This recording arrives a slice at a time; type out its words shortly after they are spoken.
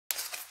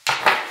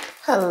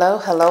Hello,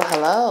 hello,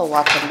 hello.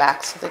 Welcome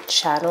back to the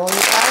channel,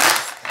 you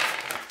guys.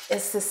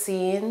 It's the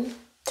Scene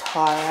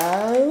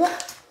Tarot.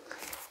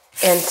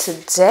 And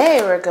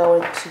today we're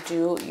going to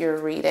do your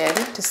reading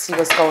to see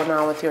what's going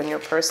on with you and your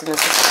person. This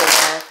is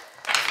for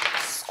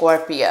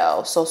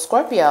Scorpio. So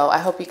Scorpio, I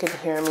hope you can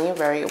hear me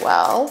very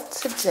well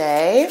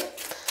today.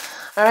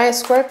 All right,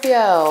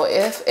 Scorpio,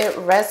 if it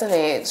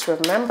resonates,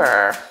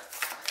 remember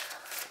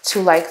to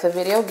like the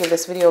video, give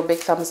this video a big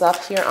thumbs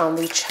up here on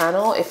the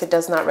channel. If it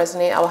does not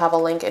resonate, I will have a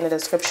link in the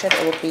description.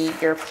 It will be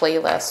your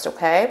playlist,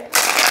 okay?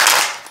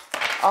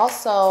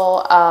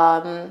 Also,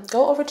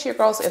 go over to your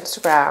girl's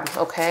Instagram,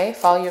 okay?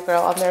 Follow your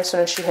girl on there. As soon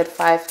as she hit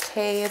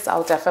 5Ks,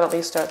 I'll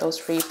definitely start those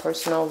free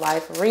personal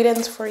live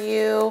readings for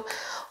you,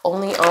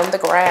 only on the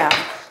gram.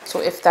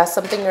 So if that's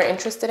something you're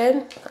interested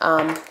in,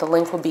 the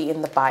link will be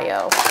in the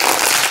bio.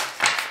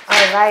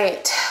 All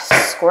right,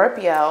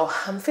 Scorpio,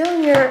 I'm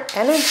feeling your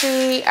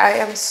energy. I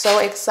am so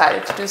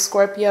excited to do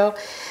Scorpio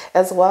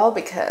as well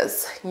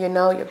because, you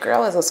know, your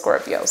girl is a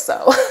Scorpio.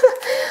 So,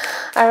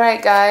 all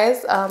right,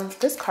 guys,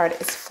 this card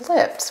is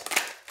flipped.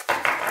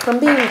 I'm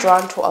being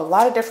drawn to a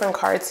lot of different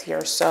cards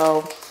here.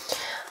 So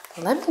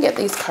let me get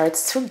these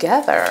cards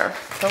together.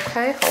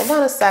 Okay, hold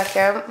on a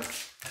second.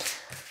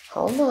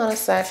 Hold on a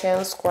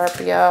second,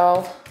 Scorpio.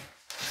 All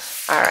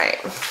right.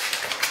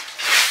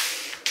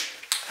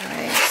 All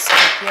right,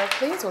 Scorpio,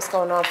 please. What's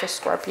going on for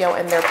Scorpio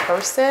and their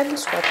person?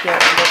 Scorpio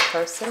and their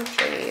person,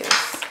 please.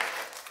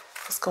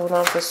 What's going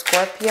on for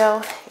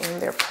Scorpio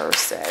and their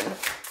person?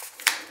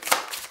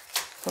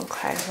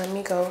 Okay, let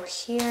me go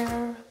here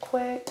real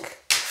quick.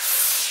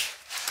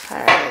 All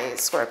right,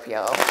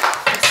 Scorpio.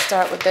 Let's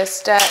start with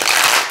this deck.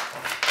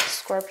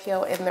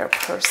 Scorpio and their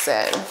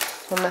person.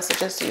 What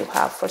messages do you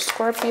have for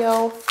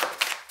Scorpio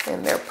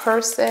and their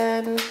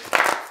person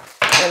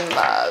in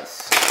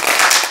love?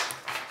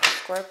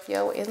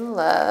 Scorpio in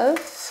love.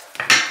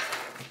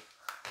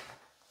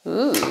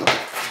 Ooh.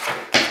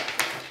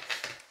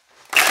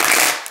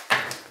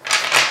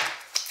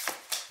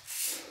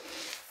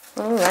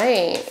 All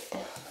right.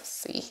 Let's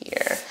see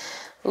here.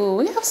 Ooh,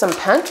 we have some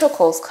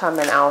pentacles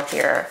coming out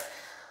here.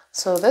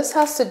 So this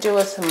has to do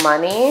with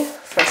money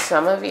for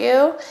some of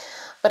you.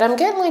 But I'm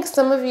getting like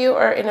some of you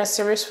are in a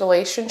serious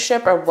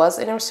relationship or was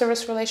in a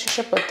serious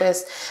relationship with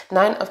this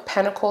Nine of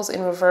Pentacles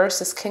in reverse,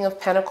 this King of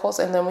Pentacles,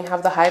 and then we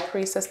have the High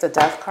Priestess, the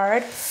Death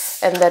card.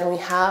 And then we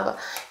have,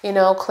 you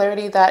know,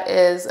 clarity that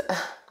is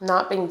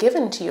not been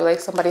given to you. Like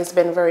somebody's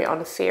been very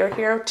unfair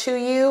here to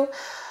you,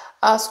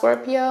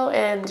 Scorpio,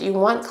 and you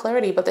want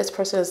clarity, but this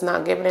person is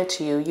not giving it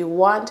to you. You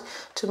want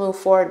to move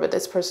forward, but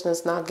this person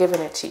is not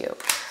giving it to you.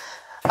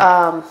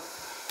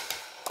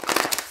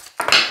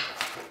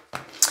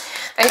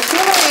 I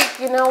feel like,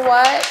 you know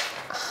what?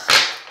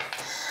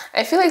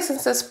 I feel like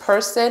since this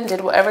person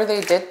did whatever they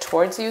did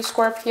towards you,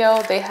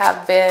 Scorpio, they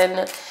have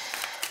been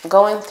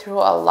going through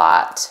a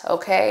lot,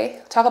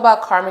 okay? Talk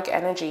about karmic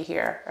energy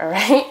here, all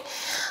right?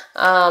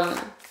 I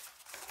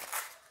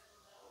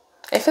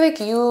feel like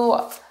you,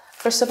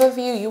 for some of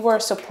you, you were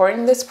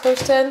supporting this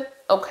person,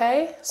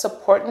 okay?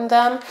 Supporting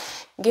them,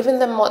 giving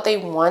them what they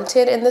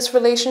wanted in this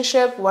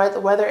relationship,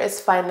 whether it's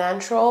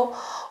financial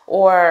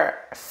or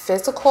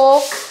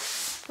physical.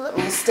 Let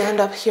me stand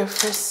up here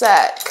for a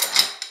sec.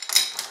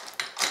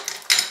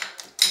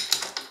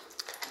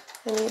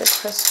 I need a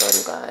crystal,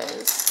 you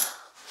guys.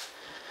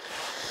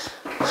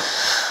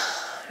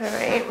 All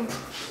right.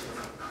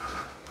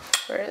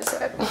 Where is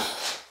it?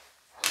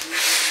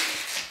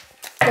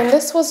 And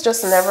this was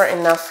just never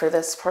enough for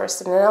this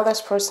person. And now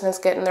this person is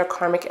getting their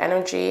karmic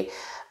energy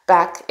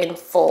back in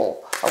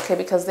full, okay,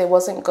 because they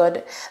wasn't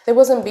good, they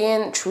wasn't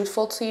being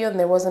truthful to you, and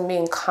they wasn't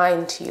being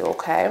kind to you,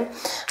 okay?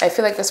 I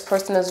feel like this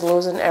person is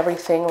losing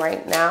everything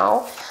right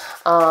now.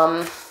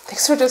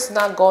 Things are just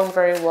not going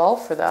very well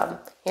for them,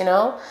 you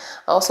know?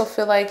 I also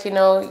feel like, you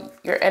know,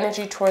 your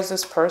energy towards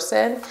this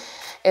person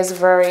is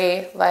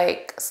very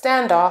like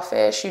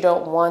standoffish. You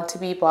don't want to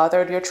be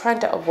bothered. You're trying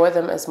to avoid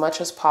them as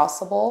much as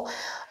possible.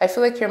 I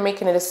feel like you're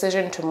making a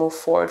decision to move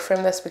forward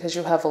from this because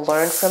you have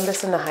learned from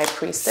this in the High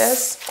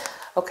Priestess.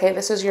 Okay,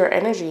 this is your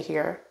energy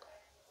here.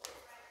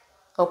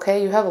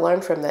 Okay, you have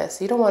learned from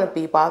this. You don't want to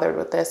be bothered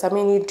with this. I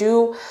mean, you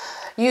do,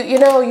 you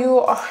know,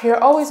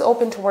 you're always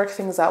open to work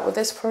things out with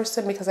this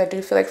person, because I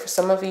do feel like for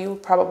some of you,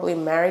 probably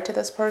married to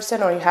this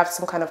person, or you have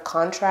some kind of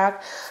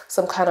contract,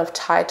 some kind of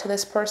tie to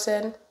this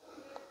person.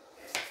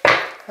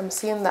 I'm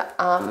seeing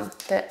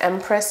the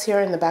Empress here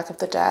in the back of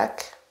the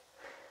deck.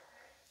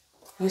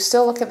 You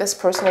still look at this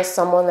person as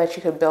someone that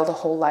you could build a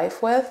whole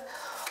life with,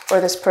 or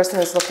this person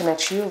is looking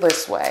at you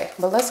this way.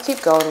 But let's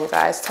keep going, you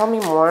guys. Tell me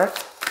more.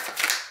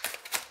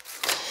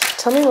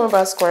 Tell me more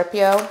about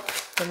Scorpio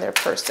and their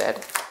person.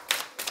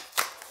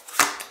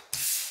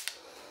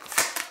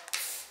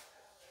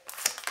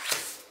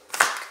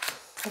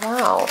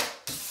 Wow.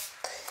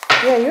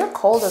 Yeah, you're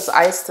cold as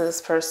ice to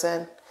this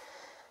person.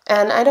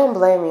 And I don't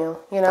blame you.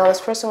 You know,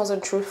 this person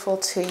wasn't truthful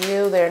to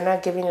you. They're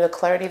not giving you the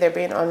clarity. They're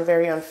being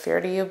very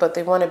unfair to you, but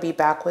they want to be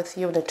back with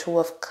you. The Two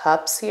of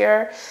Cups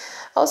here.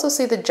 I also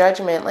see the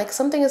Judgment. Like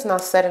something is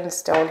not set in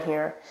stone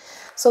here.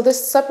 So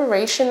this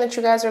separation that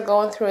you guys are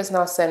going through is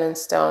not set in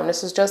stone.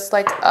 This is just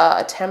like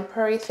a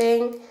temporary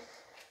thing.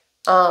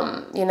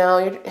 You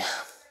know,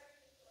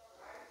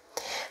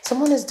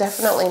 someone is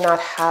definitely not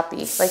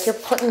happy. Like you're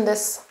putting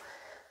this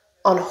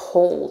on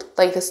hold,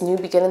 like this new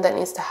beginning that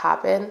needs to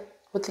happen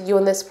with you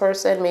and this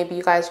person. Maybe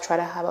you guys try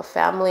to have a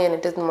family and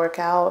it didn't work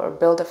out, or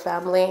build a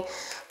family.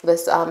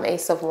 This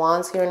Ace of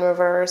Wands here in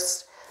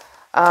reverse.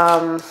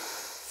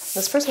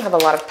 This person have a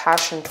lot of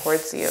passion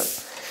towards you,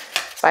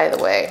 by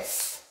the way.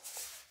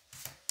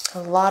 A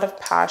lot of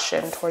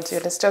passion towards you.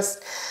 And it's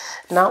just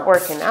not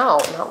working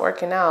out,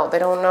 They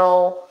don't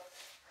know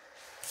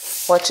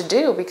what to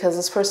do because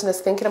this person is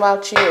thinking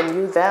about you and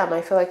you them.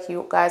 I feel like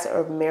you guys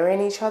are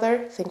marrying each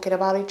other, thinking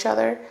about each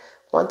other,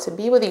 want to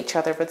be with each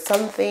other, but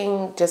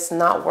something just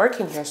not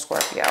working here,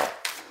 Scorpio.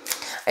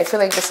 I feel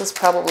like this is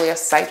probably a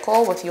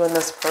cycle with you and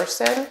this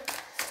person.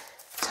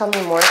 Tell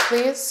me more,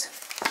 please.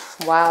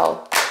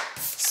 Wow.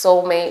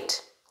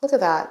 Soulmate. Look at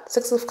that.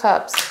 6 of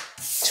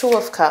Cups, 2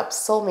 of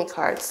Cups, soulmate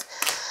cards.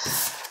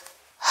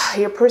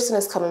 Your person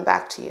is coming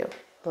back to you,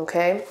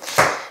 okay?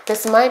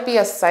 This might be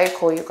a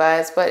cycle, you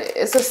guys, but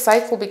it's a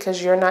cycle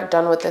because you're not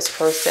done with this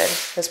person.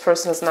 This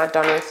person is not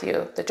done with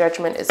you. The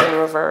Judgment is in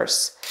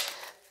reverse.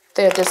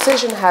 The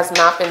decision has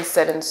not been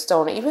set in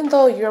stone, even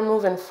though you're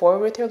moving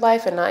forward with your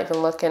life and not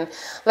even looking.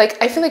 Like,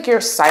 I feel like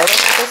you're silent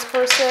with this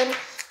person.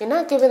 You're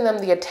not giving them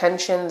the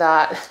attention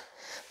that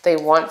they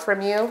want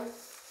from you.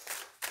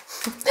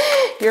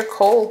 You're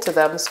cold to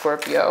them,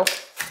 Scorpio.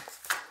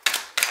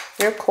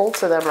 You're cold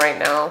to them right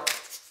now.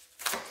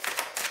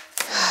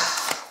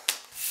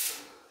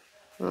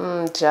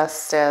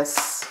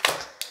 Justice.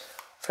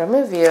 From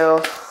a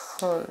view.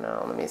 Oh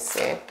no, let me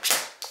see.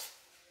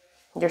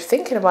 You're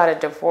thinking about a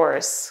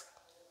divorce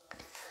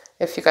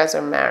if you guys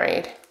are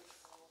married.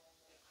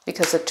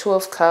 Because the 2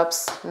 of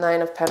Cups,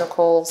 9 of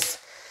Pentacles,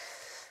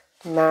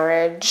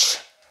 marriage,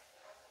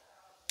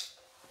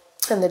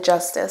 and the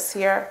Justice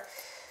here.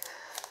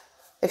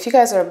 If you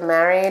guys are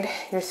married,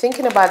 you're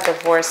thinking about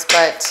divorce,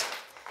 but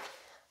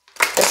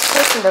this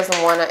person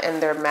doesn't want to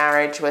end their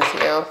marriage with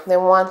you. They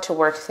want to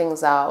work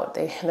things out.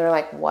 They're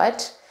like,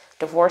 what?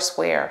 Divorce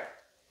where?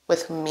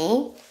 With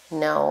me?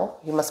 No,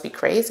 you must be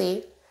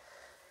crazy.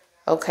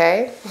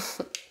 Okay?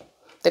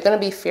 They're going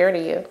to be fair to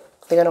you.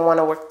 They're going to want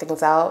to work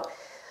things out.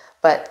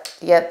 But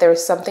yet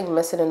there's something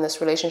missing in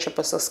this relationship,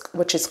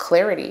 which is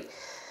clarity.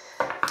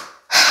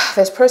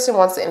 This person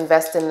wants to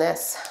invest in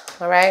this,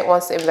 all right?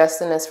 Wants to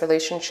invest in this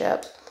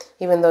relationship,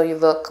 even though you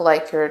look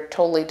like you're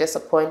totally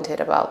disappointed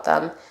about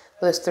them.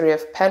 With this 3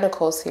 of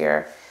Pentacles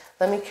here.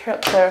 Let me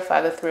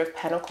clarify the 3 of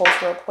Pentacles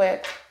real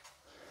quick.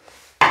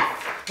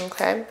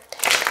 Okay.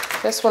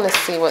 Just want to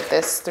see what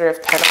this 3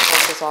 of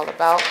Pentacles is all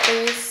about,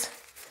 please.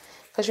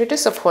 Because you're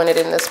disappointed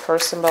in this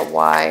person, but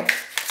why?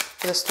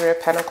 This 3 of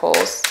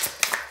Pentacles.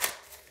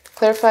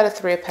 Clarify the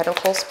 3 of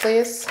Pentacles,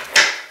 please.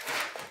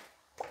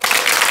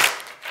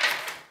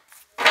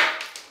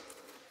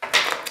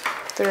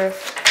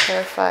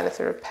 Clarify the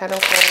 3 of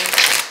Pentacles.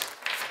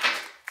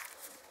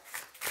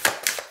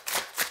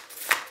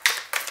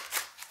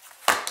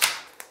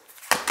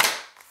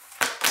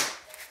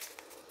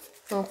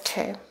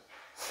 Okay,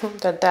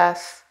 the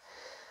Death.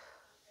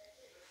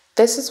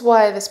 This is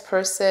why this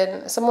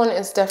person, someone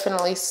is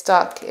definitely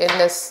stuck in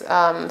this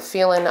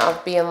feeling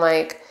of being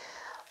like,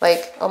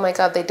 oh my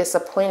God, they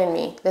disappointed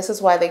me. This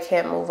is why they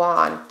can't move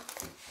on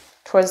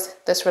towards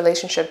this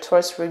relationship,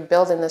 towards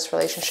rebuilding this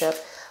relationship.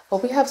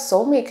 But we have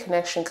soulmate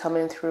connection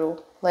coming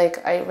through.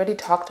 Like I already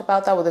talked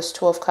about that with this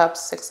 2 of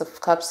Cups, 6 of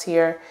Cups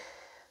here.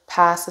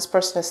 Past, this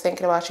person is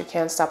thinking about you,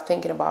 can't stop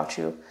thinking about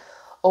you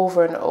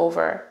over and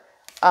over.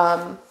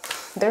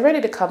 They're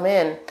ready to come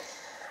in.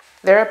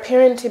 They're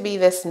appearing to be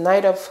this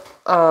Knight of,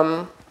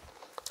 I'm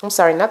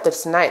sorry, not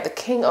this Knight, the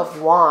King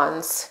of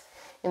Wands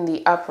in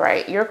the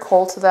upright. You're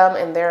cold to them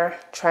and they're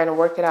trying to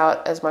work it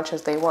out as much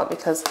as they want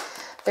because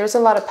there's a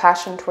lot of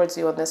passion towards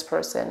you and this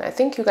person. I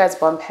think you guys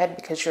bump head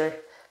because you're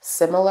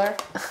similar.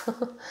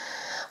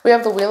 We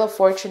have the Wheel of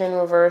Fortune in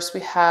reverse. We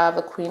have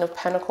the Queen of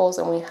Pentacles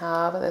and we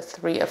have the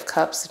 3 of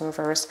Cups in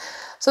reverse.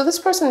 So this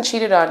person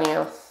cheated on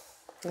you.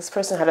 This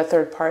person had a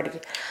third party.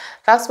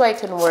 That's why it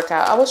couldn't work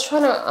out. I was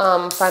trying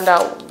to find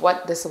out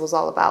what this was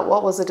all about.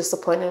 What was the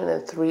disappointment in the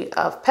 3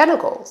 of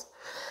Pentacles?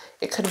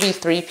 It could be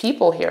 3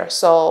 people here.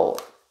 So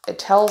it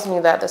tells me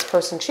that this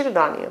person cheated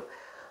on you.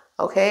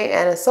 Okay,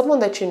 and it's someone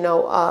that you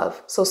know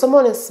of. So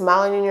someone is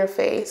smiling in your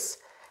face,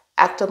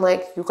 acting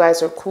like you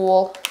guys are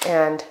cool,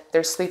 and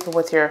they're sleeping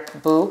with your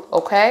boo,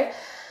 okay?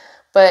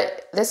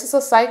 But this is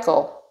a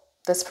cycle.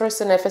 This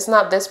person, if it's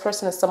not this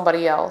person, it's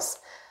somebody else,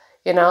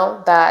 you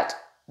know, that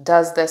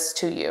does this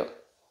to you.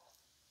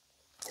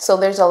 So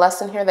there's a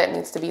lesson here that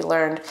needs to be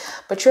learned,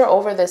 but you're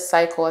over this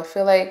cycle. I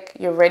feel like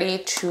you're ready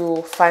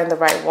to find the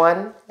right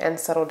one and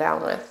settle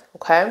down with,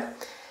 okay?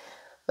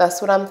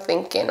 That's what I'm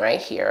thinking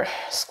right here,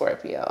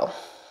 Scorpio.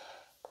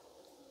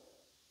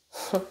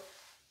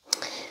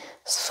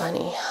 It's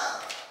funny.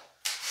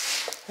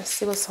 Let's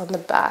see what's on the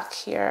back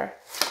here.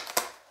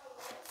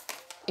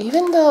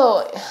 Even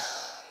though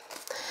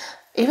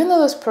Even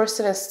though this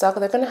person is stuck,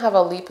 they're going to have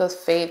a leap of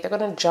faith. They're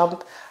going to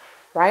jump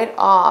right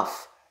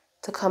off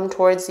to come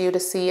towards you to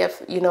see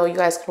if, you know, you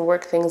guys can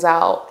work things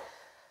out.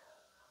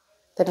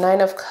 The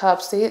Nine of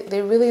Cups,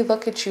 they really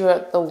look at you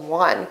as the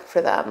one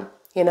for them,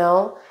 you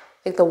know?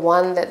 Like the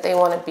one that they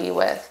want to be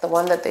with, the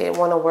one that they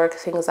want to work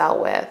things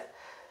out with,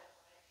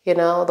 you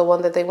know? The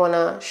one that they want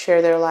to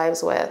share their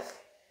lives with.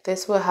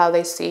 This is how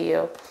they see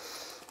you.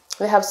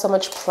 They have so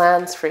much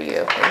plans for you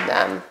in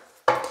them.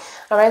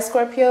 All right,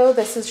 Scorpio,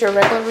 this is your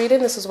regular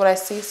reading. This is what I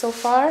see so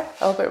far.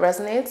 I hope it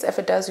resonates. If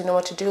it does, you know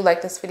what to do.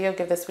 Like this video,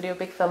 give this video a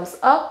big thumbs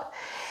up,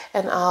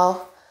 and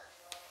I'll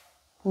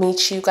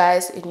meet you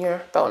guys in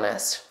your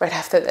bonus right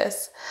after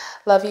this.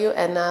 Love you,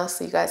 and I'll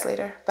see you guys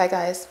later. Bye,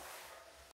 guys.